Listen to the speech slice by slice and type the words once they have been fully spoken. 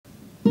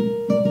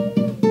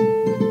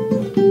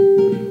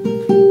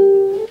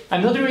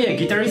I'm not really a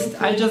guitarist,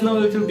 I just know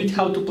a little bit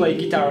how to play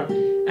guitar,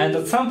 and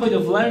at some point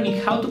of learning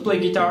how to play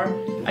guitar,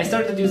 I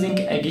started using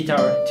a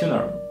guitar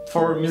tuner.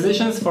 For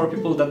musicians, for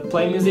people that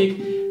play music,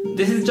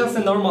 this is just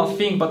a normal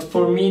thing, but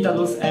for me that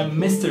was a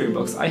mystery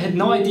box. I had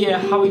no idea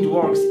how it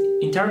works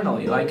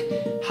internally, like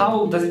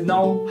how does it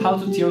know how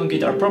to tune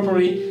guitar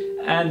properly,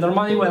 and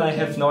normally when I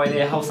have no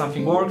idea how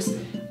something works,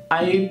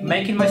 I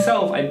make it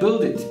myself, I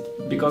build it,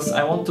 because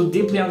I want to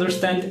deeply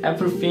understand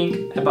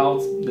everything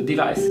about the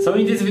device. So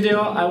in this video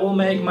I will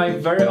make my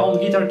very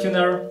own guitar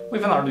tuner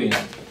with an Arduino.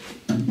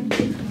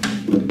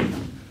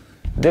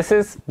 This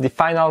is the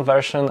final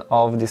version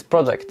of this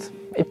project.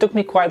 It took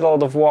me quite a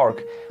lot of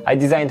work. I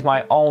designed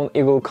my own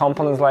Eagle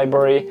components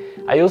library.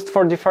 I used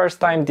for the first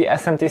time the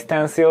SMT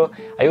stencil.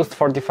 I used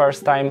for the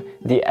first time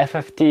the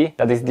FFT,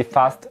 that is the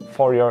fast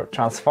Fourier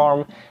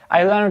transform.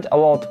 I learned a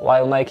lot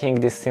while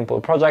making this simple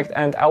project,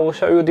 and I will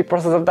show you the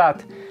process of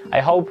that. I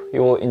hope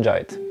you will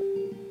enjoy it.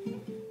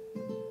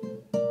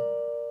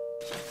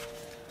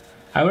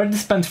 I already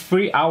spent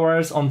 3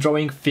 hours on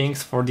drawing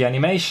things for the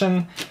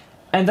animation.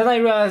 And then I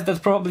realized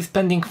that probably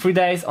spending 3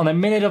 days on a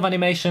minute of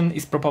animation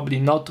is probably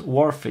not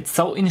worth it.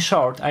 So in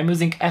short, I'm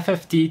using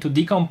FFT to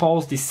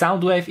decompose the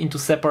sound wave into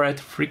separate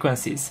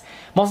frequencies.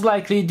 Most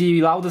likely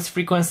the loudest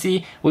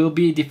frequency will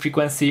be the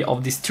frequency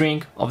of the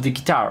string of the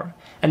guitar.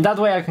 And that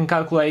way I can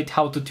calculate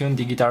how to tune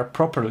the guitar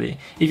properly.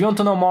 If you want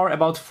to know more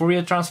about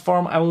Fourier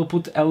transform, I will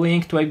put a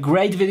link to a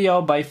great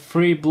video by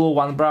 3 Blue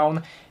 1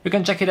 Brown. You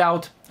can check it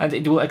out and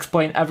it will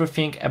explain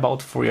everything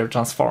about Fourier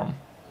transform.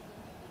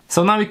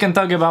 So now we can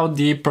talk about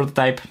the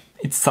prototype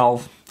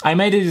itself. I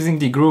made it using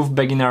the Groove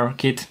Beginner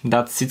kit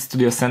that Seeed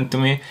Studio sent to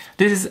me.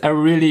 This is a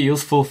really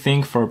useful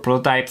thing for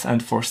prototypes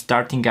and for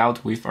starting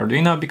out with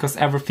Arduino because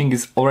everything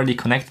is already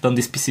connected on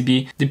this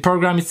PCB. The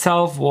program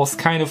itself was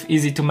kind of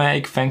easy to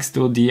make thanks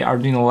to the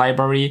Arduino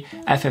library,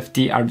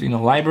 FFT Arduino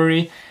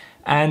library.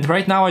 And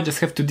right now I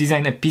just have to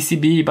design a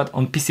PCB, but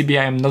on PCB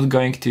I am not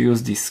going to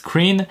use this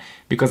screen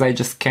because I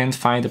just can't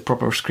find a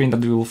proper screen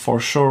that will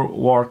for sure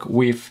work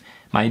with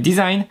my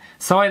design.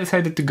 So I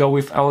decided to go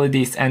with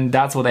LEDs, and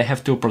that's what I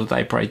have to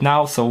prototype right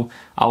now. So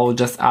I will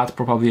just add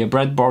probably a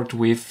breadboard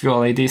with few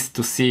LEDs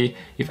to see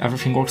if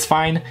everything works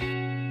fine.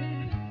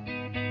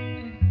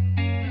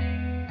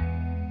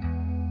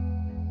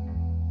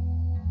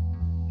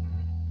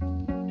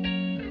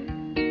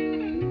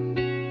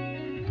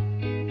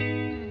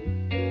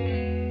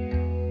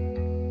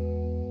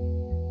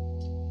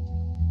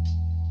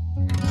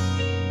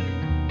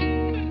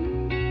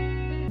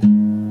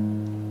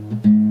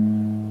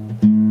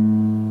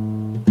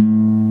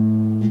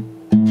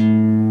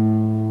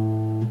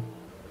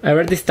 I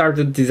already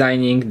started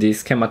designing the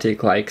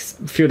schematic like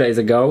a few days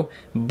ago,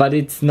 but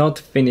it's not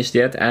finished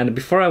yet, and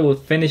before I will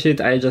finish it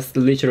I just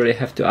literally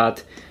have to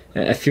add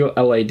a few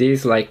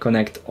LEDs, like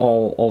connect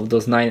all of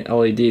those 9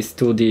 LEDs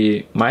to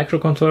the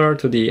microcontroller,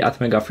 to the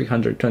Atmega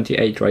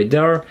 328 right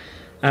there,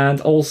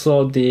 and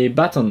also the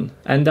button,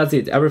 and that's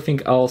it,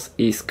 everything else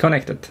is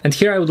connected. And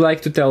here I would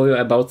like to tell you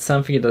about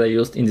something that I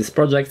used in this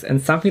project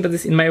and something that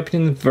is in my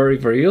opinion very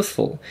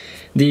useful.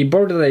 The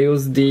board that I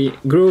use, the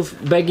Groove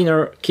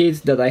Beginner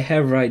kit that I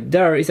have right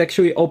there, is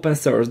actually open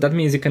source. That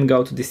means you can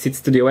go to the Seeed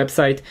Studio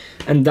website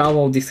and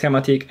download the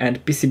schematic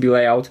and PCB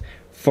layout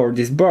for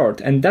this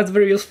board, and that's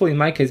very useful in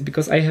my case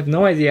because I have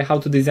no idea how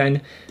to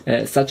design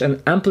such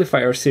an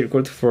amplifier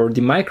circuit for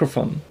the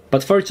microphone.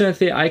 But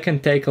fortunately I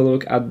can take a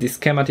look at the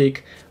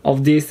schematic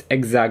of this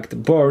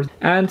exact board,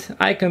 and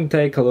I can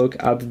take a look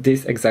at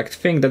this exact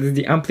thing, that is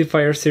the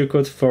amplifier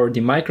circuit for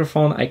the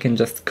microphone. I can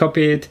just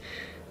copy it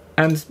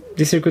and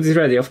the circuit is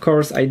ready. Of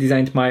course I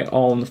designed my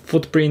own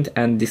footprint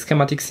and the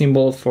schematic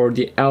symbol for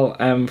the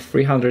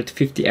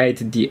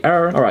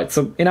LM358DR. Alright,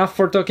 so enough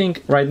for talking.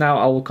 Right now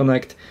I will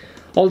connect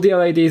all the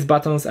LEDs,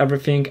 buttons,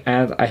 everything,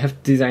 and I have to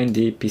design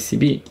the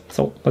PCB.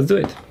 So let's do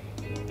it.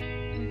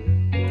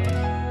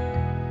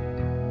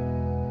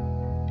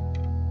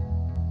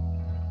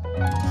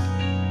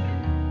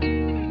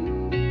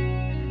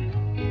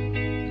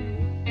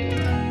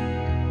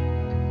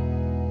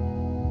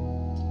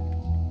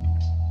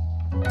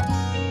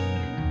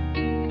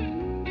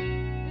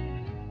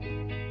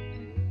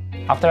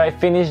 After I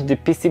finished the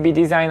PCB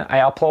design,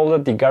 I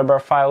uploaded the Gerber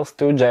files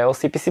to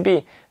JLC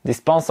PCB, the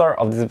sponsor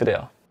of this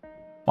video.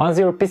 Once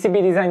your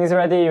PCB design is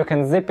ready, you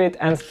can zip it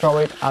and throw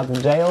it at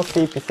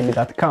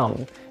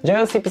jlcpcb.com.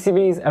 JLC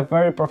PCB is a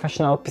very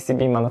professional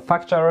PCB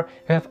manufacturer.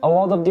 You have a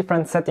lot of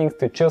different settings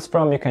to choose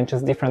from. You can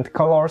choose different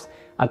colors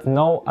at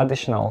no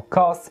additional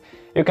cost.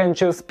 You can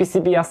choose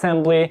PCB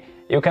assembly,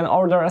 you can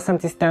order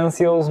SMT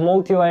stencils,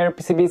 multi-layer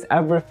PCBs,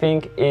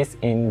 everything is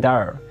in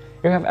there.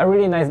 You have a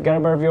really nice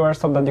Gerber viewer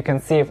so that you can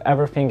see if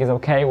everything is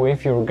okay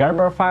with your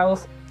Gerber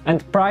files.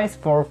 And price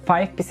for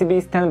 5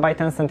 PCBs 10 by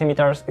 10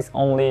 centimeters is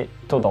only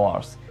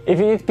 $2. If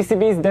you need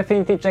PCBs,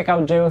 definitely check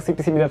out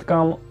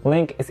jlcpcb.com,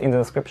 link is in the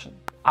description.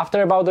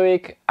 After about a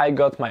week, I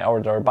got my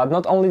order, but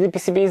not only the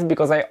PCBs,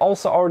 because I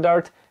also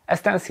ordered a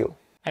stencil.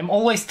 I'm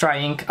always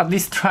at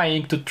least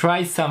trying to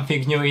try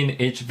something new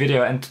in each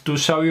video and to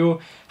show you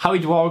how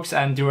it works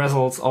and the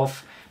results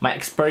of my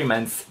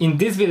experiments. In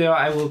this video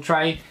I will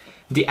try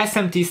the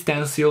SMT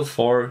stencil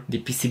for the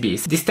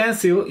PCBs. The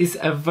stencil is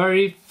a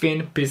very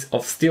thin piece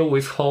of steel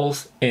with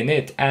holes in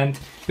it, and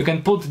you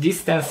can put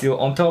this stencil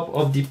on top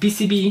of the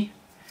PCB,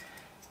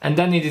 and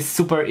then it is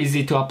super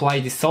easy to apply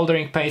the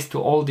soldering paste to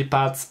all the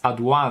pads at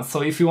once.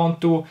 So if you want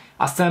to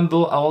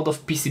assemble a lot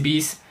of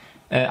PCBs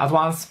at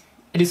once,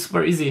 it is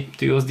super easy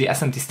to use the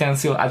SMT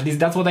stencil, at least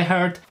that's what I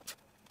heard.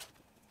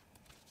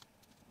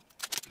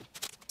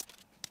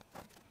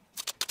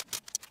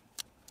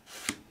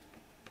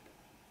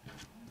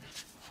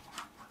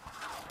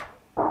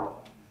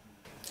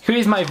 Here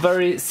is my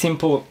very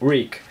simple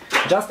rig.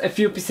 Just a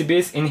few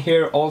PCBs in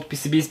here, old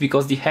PCBs,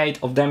 because the height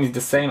of them is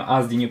the same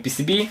as the new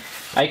PCB.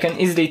 I can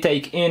easily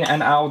take in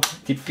and out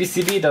the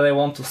PCB that I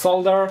want to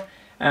solder,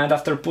 and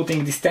after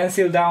putting the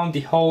stencil down,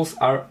 the holes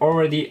are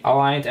already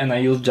aligned and I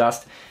use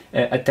just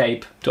a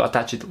tape to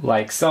attach it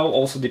like so.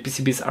 Also the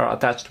PCBs are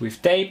attached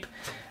with tape,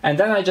 and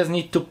then I just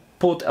need to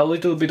put a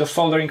little bit of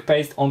soldering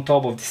paste on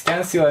top of the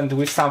stencil, and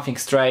with something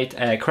straight,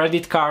 a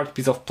credit card,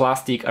 piece of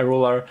plastic, a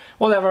ruler,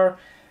 whatever,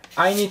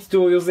 I need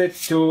to use it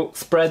to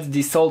spread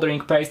the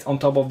soldering paste on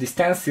top of the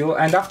stencil,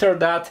 and after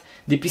that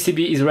the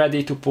PCB is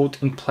ready to put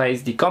in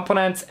place the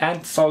components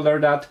and solder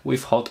that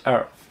with hot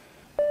air.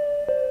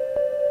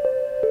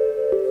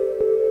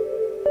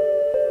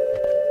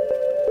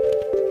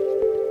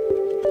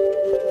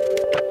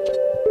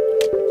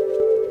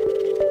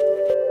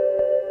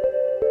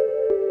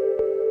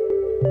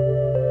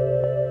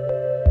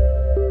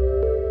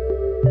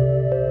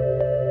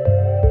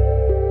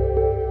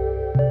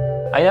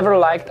 I never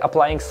liked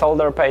applying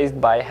solder paste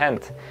by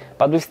hand,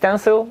 but with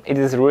stencil it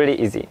is really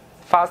easy,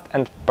 fast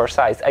and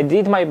precise. I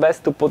did my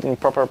best to put in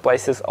proper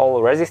places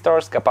all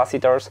resistors,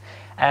 capacitors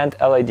and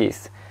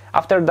LEDs.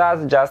 After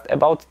that, just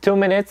about 2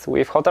 minutes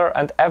with hot air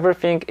and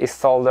everything is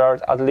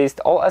soldered, at least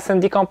all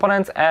SMT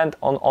components, and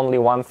on only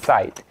one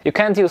side. You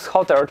can't use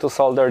hot air to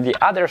solder the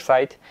other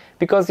side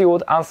because you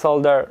would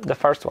unsolder the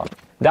first one.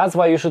 That's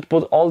why you should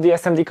put all the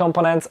SMT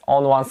components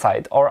on one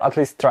side, or at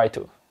least try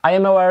to. I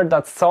am aware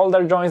that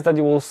solder joints that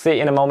you will see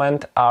in a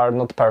moment are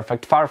not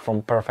perfect, far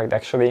from perfect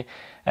actually,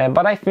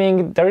 but I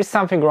think there is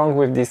something wrong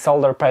with the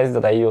solder paste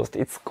that I used.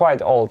 It's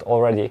quite old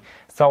already,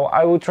 so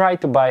I will try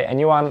to buy a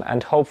new one,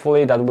 and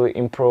hopefully that will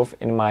improve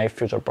in my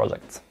future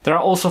projects. There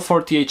are also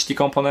 4 THT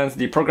components,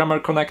 the programmer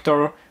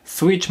connector,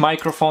 switch,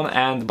 microphone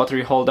and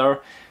battery holder,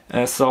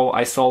 so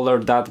I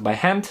soldered that by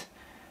hand,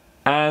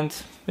 and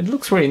it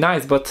looks really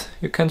nice, but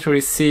you can't really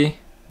see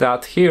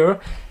that here.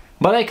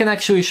 But I can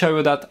actually show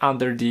you that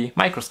under the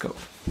microscope.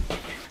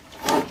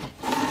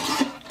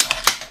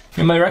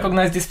 You may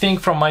recognize this thing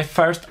from my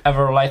first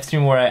ever live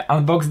stream where I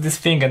unboxed this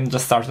thing and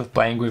just started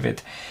playing with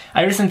it.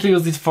 I recently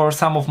used it for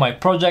some of my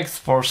projects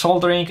for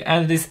soldering,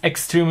 and it is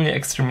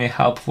extremely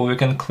helpful. You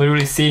can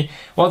clearly see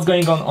what's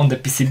going on the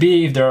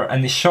PCB, if there are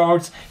any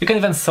shorts. You can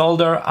even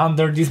solder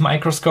under this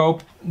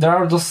microscope. There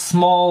are those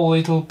small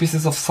little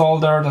pieces of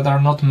solder that are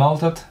not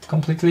melted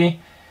completely.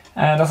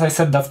 And as I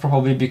said, that's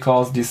probably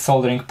because this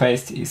soldering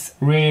paste is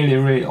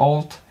really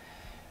old.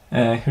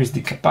 Here's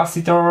the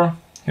capacitor.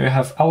 Here you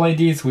have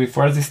LEDs with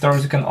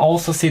resistors. You can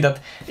also see that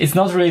it's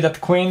not really that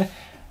clean,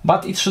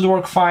 but it should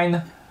work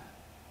fine.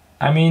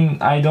 I mean,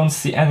 I don't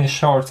see any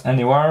shorts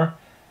anywhere.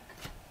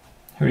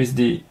 Here is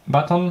the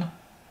button.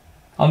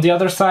 On the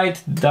other side,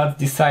 that's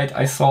the side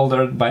I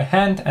soldered by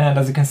hand, and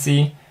as you can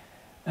see,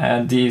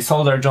 the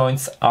solder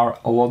joints are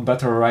a lot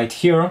better right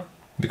here,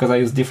 because I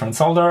use different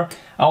solder.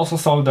 I also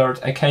soldered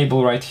a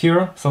cable right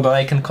here so that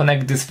I can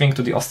connect this thing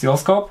to the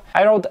oscilloscope.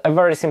 I wrote a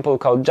very simple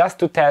code just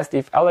to test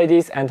if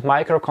LEDs and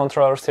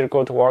microcontroller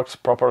circuit works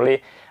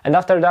properly, and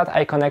after that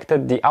I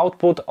connected the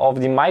output of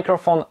the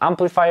microphone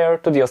amplifier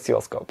to the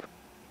oscilloscope.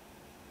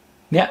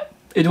 Yeah,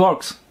 it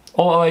works.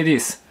 All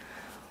LEDs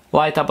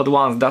light up at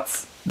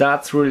once.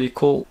 That's really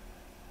cool.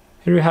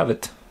 Here you have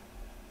it.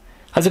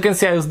 As you can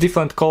see, I use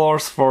different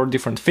colors for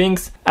different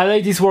things.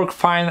 LEDs work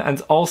fine,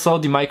 and also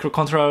the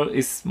microcontroller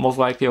is most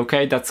likely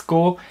okay, that's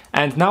cool.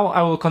 And now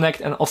I will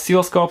connect an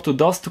oscilloscope to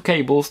those 2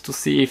 cables to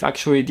see if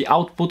actually the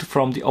output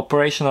from the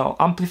operational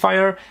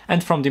amplifier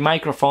and from the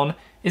microphone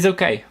is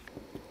okay.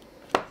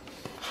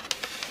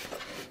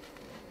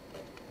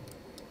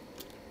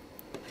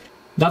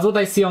 That's what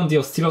I see on the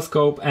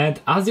oscilloscope, and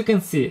as you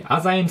can see,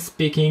 as I am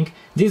speaking,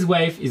 this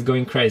wave is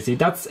going crazy.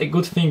 That's a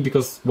good thing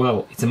because,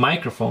 well, it's a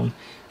microphone.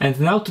 And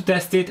now to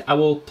test it, I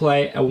will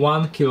play a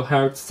 1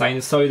 kHz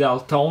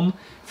sinusoidal tone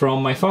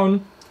from my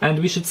phone, and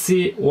we should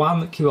see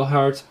 1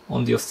 kHz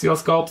on the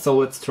oscilloscope, so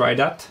let's try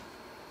that.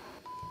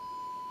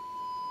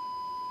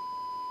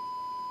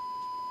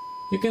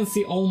 You can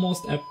see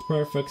almost a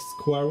perfect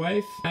square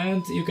wave,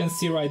 and you can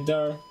see right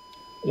there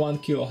 1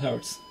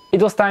 kHz.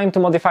 It was time to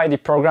modify the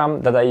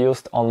program that I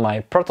used on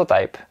my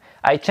prototype.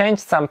 I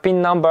changed some pin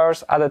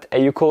numbers, added a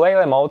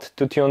ukulele mode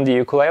to tune the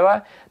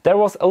ukulele. There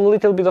was a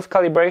little bit of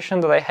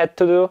calibration that I had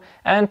to do,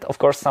 and of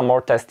course some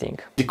more testing.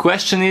 The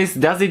question is,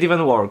 does it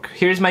even work?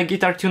 Here's my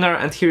guitar tuner,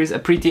 and here is a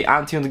pretty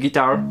untuned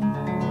guitar.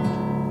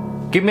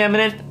 Give me a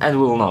minute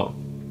and we'll know.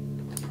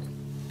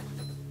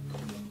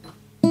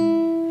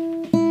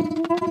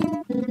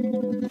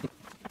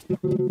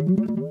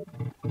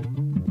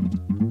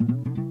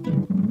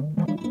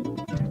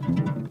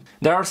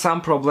 There are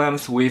some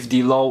problems with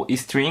the low E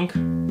string.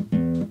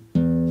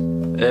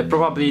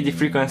 Probably the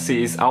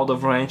frequency is out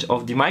of range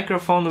of the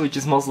microphone, which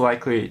is most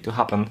likely to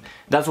happen.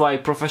 That's why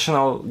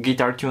professional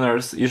guitar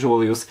tuners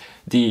usually use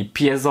the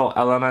piezo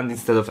element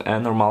instead of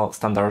a normal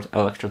standard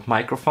electret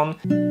microphone.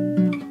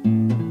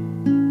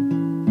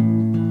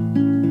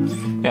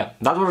 Yeah,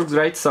 that works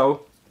great,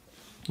 so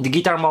the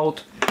guitar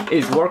mode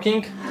is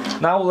working.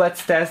 Now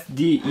let's test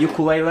the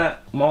ukulele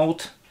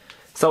mode.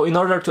 So in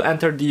order to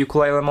enter the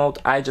ukulele mode,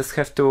 I just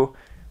have to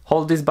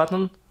hold this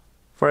button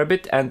for a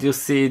bit and you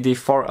see the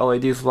 4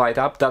 LEDs light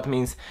up. That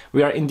means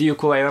we are in the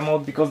ukulele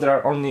mode because there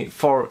are only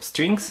 4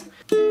 strings.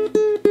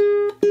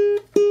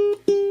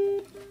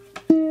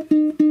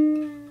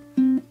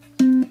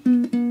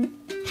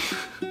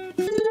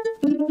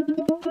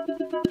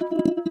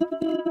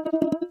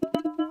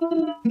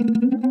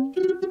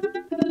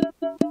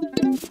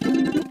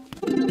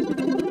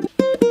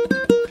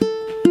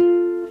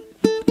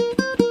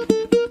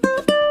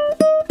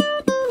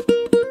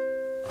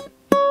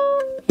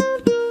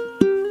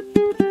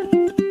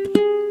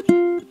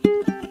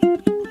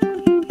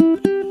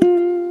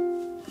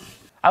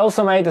 I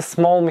also made a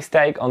small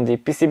mistake on the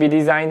PCB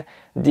design.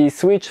 The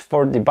switch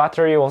for the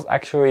battery was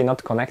actually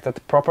not connected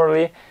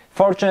properly.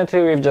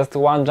 Fortunately, with just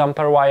one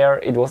jumper wire,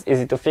 it was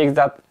easy to fix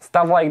that.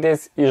 Stuff like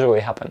this usually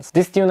happens.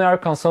 This tuner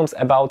consumes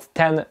about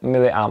 10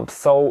 milliamps,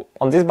 so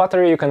on this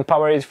battery you can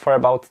power it for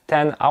about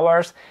 10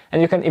 hours,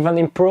 and you can even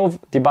improve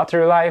the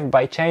battery life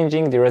by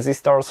changing the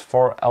resistors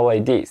for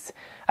LEDs.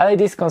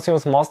 LEDs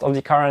consumes most of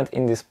the current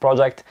in this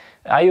project.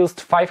 I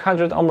used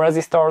 500 ohm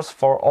resistors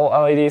for all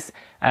LEDs,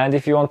 and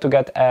if you want to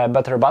get a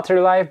better battery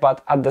life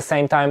but at the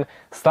same time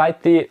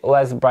slightly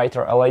less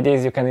brighter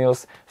LEDs, you can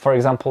use, for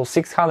example,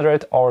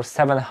 600 or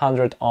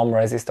 700 ohm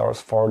resistors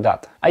for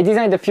that. I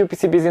designed a few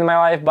PCBs in my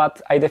life,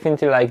 but I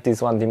definitely like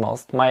this one the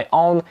most. My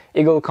own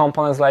Eagle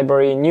components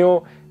library,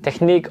 new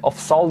technique of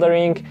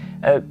soldering,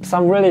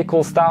 some really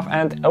cool stuff,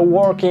 and a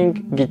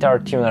working guitar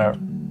tuner.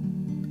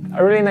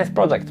 A really nice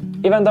project.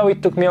 Even though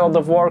it took me a lot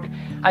of work,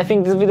 I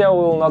think this video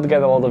will not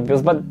get a lot of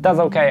views, but that's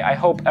okay. I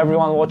hope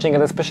everyone watching,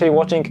 and especially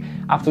watching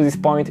up to this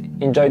point,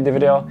 enjoyed the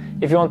video.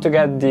 If you want to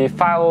get the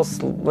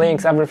files,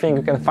 links, everything,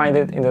 you can find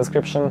it in the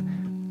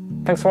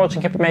description. Thanks for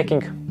watching, happy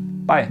making,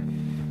 bye!